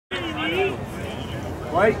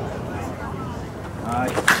Wait.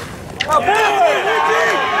 Nice. Old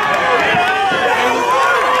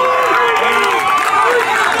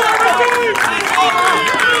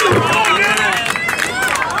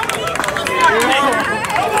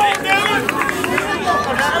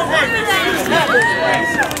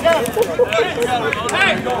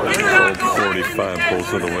 45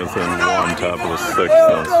 pulls it within one, top of the sixth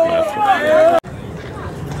on smash.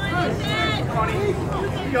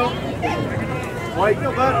 Wait,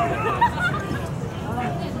 bud.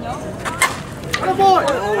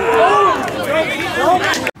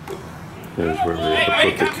 Here's where we have to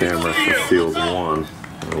put the camera for field one.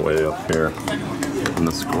 We're way up here in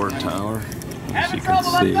the score tower. As you can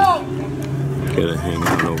see, get it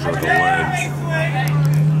hanging over the ledge.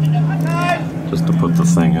 Just to put the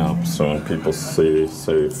thing up, so when people see,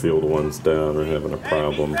 say field one's down or having a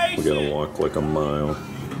problem, we gotta walk like a mile,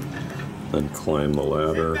 then climb the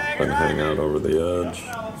ladder, then hang out over the edge,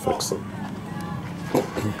 fix it.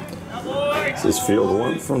 This is field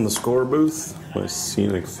one from the score booth. Nice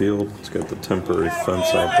scenic field. It's got the temporary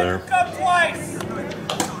fence out there.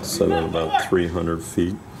 Set at about 300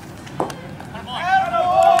 feet.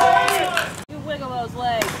 You wiggle those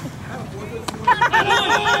legs.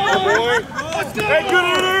 Hey, good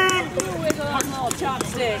in! You wiggle those little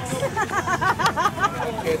chopsticks.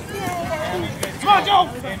 Come on, Joe!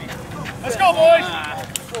 Let's go, boys!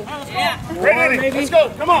 Yeah. Ready, let's go,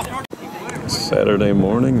 come on! Saturday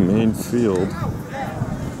morning, main field.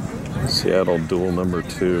 Seattle Dual number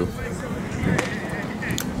 2.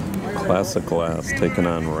 Classic Glass taking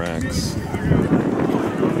on Rax.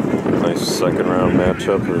 Nice second round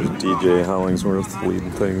matchup. There's DJ Hollingsworth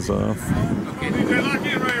leading things off.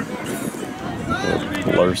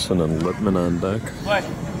 Larson and Lippman on deck.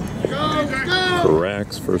 For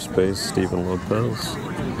Rax, first base, Stephen Lopez.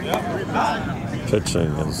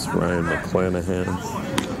 Pitching is Ryan McClanahan.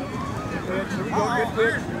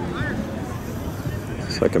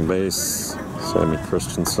 Second base, Sammy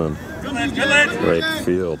Christensen. Right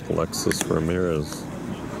field, Alexis Ramirez.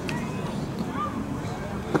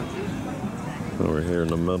 Over here in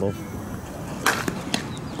the middle,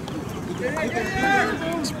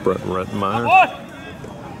 it's Brett Rettmeyer.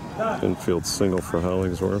 Infield single for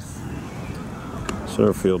Hollingsworth.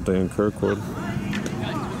 Center field, Dan Kirkwood.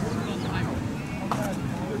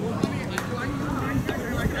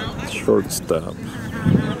 Shortstop,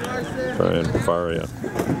 Brian Faria.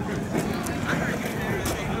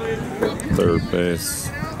 Third base,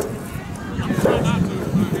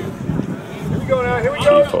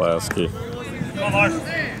 Keith Lasky.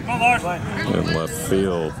 In left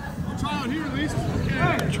field,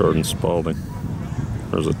 Jordan Spalding.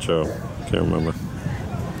 Or is it Joe? Can't remember.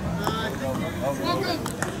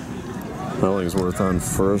 Hollingsworth on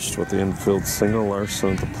first with the infield single. Larson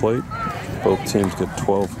at the plate. Both teams get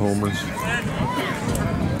 12 homers.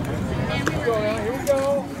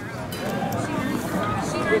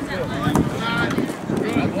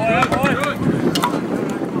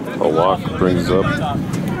 A walk brings up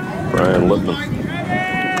Brian Lippman.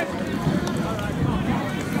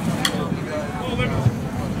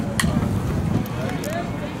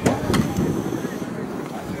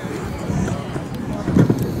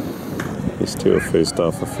 These two have faced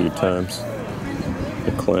off a few times.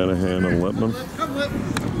 McClanahan and Lippman. Come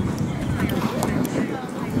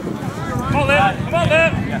on, Liv! Come on,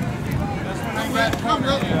 Liv!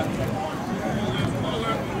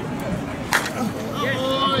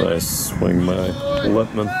 Nice swing by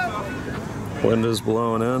Lippman. Wind is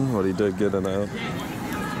blowing in, but he did get it out.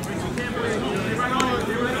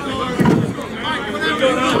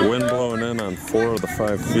 The wind blowing in on 4 of the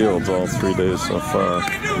 5 fields all 3 days so far.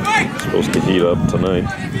 It's supposed to heat up tonight.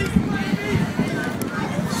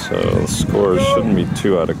 So the scores shouldn't be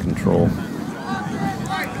too out of control.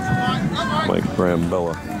 Mike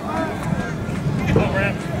Brambella,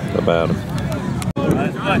 the batter.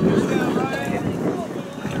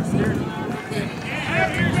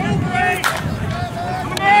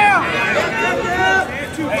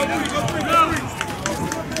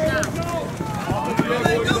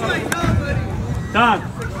 Done.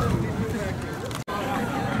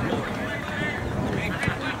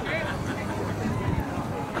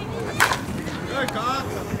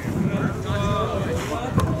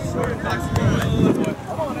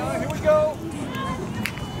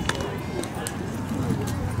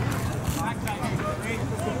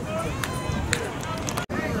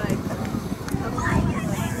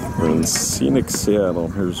 We're in scenic Seattle.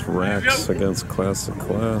 Here's Rax against Classic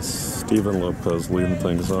Glass. Stephen Lopez leading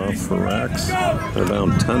things off for Rax. They're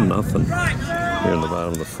down 10-0. Here in the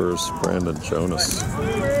bottom of the first, Brandon Jonas.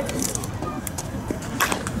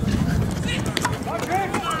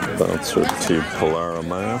 Bouncer to Pilar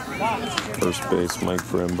Amaya. First base, Mike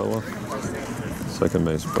Brambilla. Second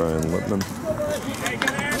base, Brian Littman.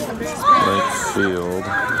 Right field. I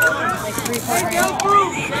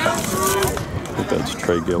think that's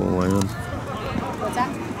Trey Gilliland.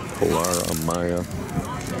 Pilar Amaya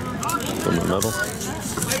in the middle.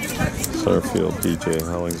 Center field, DJ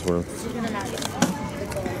Hollingsworth.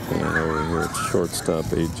 And over here at shortstop,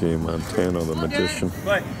 AJ Montano, the magician.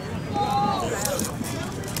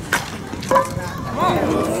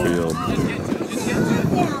 Field,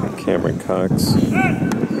 Cameron Cox.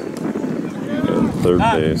 And third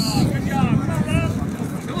base,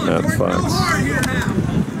 Matt Fox.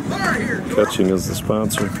 Catching is the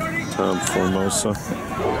sponsor, Tom Formosa.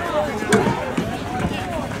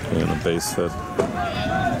 And a base hit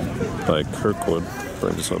by Kirkwood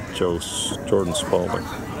brings up Jordan Spalding.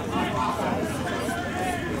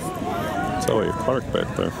 That's Elliot Clark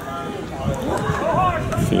back there.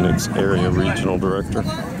 Phoenix Area Regional Director.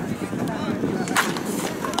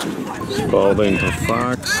 Spalding to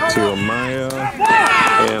Fox, to Amaya,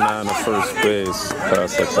 and on to first base.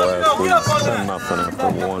 Classical athletes, 10-0 after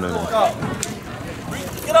 1 inning.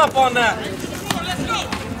 Get up on that. Let's go.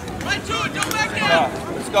 Right to it. Don't back down.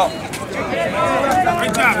 Let's go.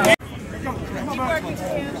 Good job.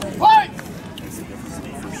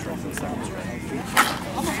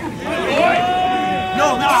 No,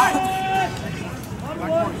 no.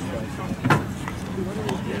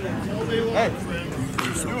 Hey, you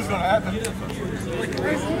knew it was going to happen.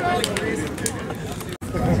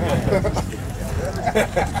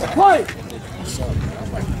 Play!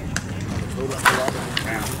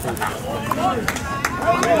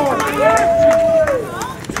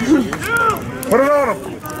 Put it on him!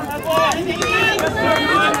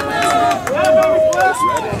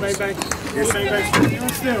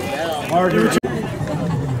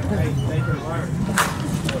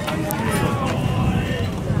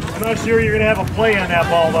 I'm not sure you're going to have a play on that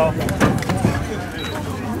ball, though.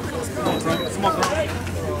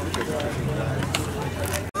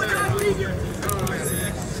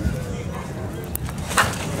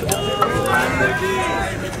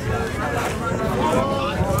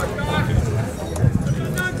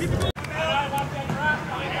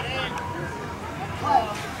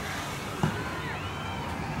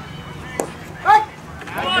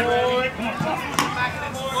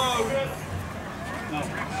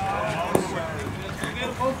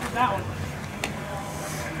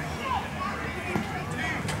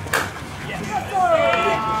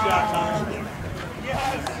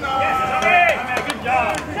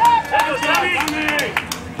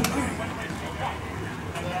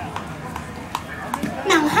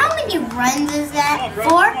 Now, how many runs is that?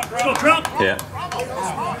 4? Yeah.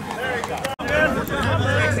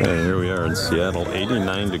 And here we are in Seattle,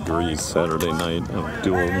 89 degrees Saturday night of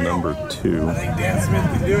duel number 2.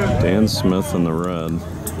 Dan Smith in the red.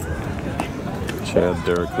 Chad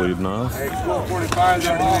Derrick leading off.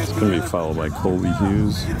 It's going to be followed by Colby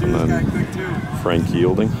Hughes and then Frank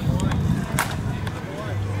Yielding.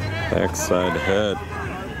 Backside head.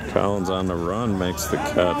 Collins on the run makes the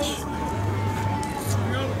catch.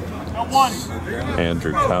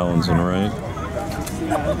 Andrew Collins in right.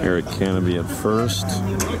 Eric Canopy at first.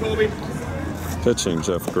 Pitching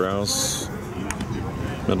Jeff Grouse.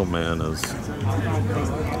 Middleman is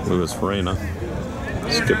Louis Reyna.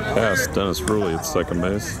 Skip past Dennis Ruley at second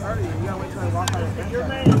base.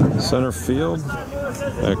 Center field.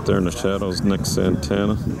 Back there in the shadows, Nick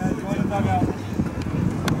Santana.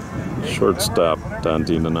 Shortstop, Don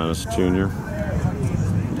DeNannis Jr.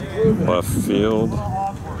 Left field.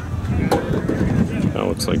 That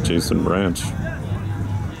looks like Jason Branch.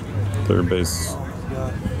 Third base,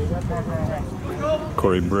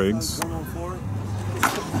 Corey Briggs.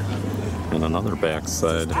 And another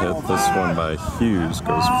backside hit. This one by Hughes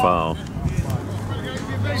goes foul.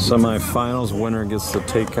 Semifinals winner gets to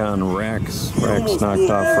take on Rax. Rax knocked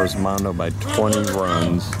off Rosmondo by 20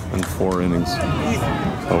 runs in 4 innings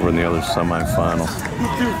over in the other semifinal.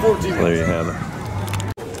 There you have it.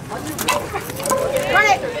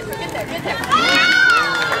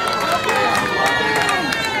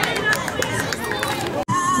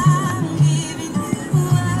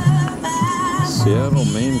 Seattle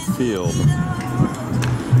main field.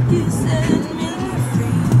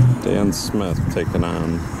 Dan Smith taking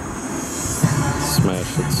on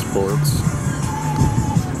Smash It Sports.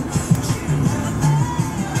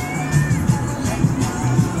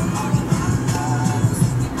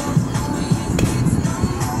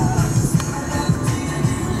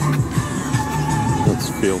 That's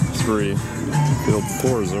field 3. Field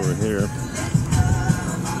 4 is over here.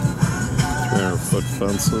 300-foot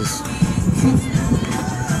fences.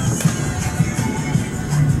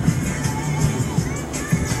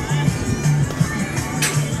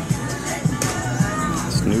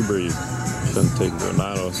 new breed. Shunte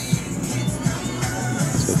Granados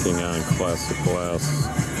taking on Classic Glass.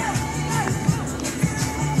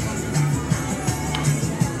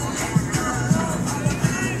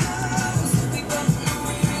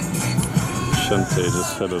 Shunte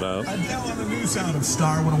just hit it out. Adele on the new sound of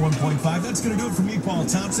Star 101.5. That's going to do it for me, Paul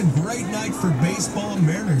Thompson. Great night for baseball.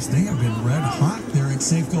 Mariners, they have been red hot there at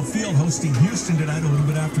Safeco Field, hosting Houston tonight a little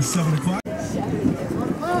bit after 7 o'clock.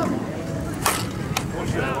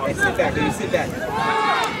 Hey, sit back, baby, sit back.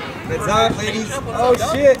 Heads up, ladies. Oh,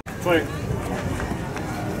 shit. Clear.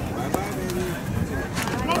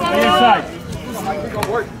 Inside. Go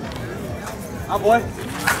work. Hi, boy.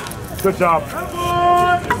 Good job.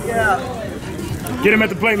 Yeah. Get him at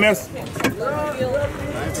the plate, miss. Got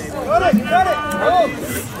it, got it. Oh.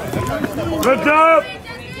 Good job.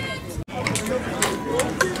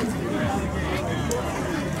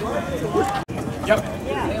 Yep.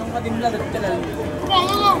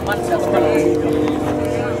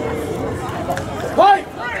 Wait!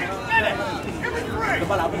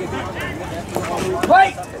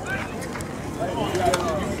 Wait!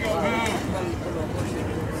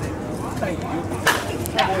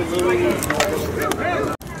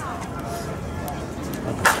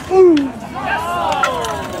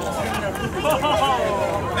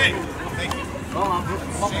 Hey, thank you.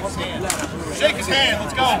 Shake his hand.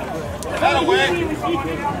 Let's go. That away.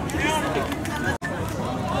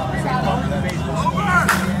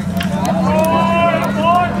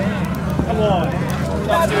 Come on.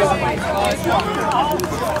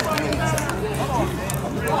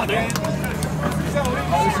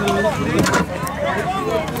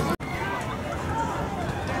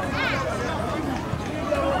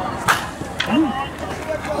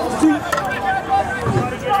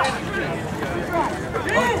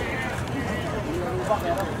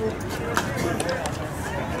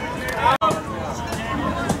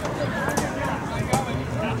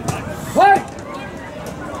 Wait!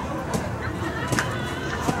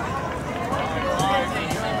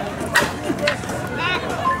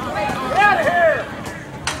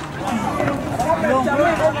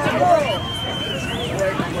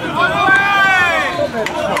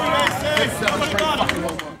 Hey!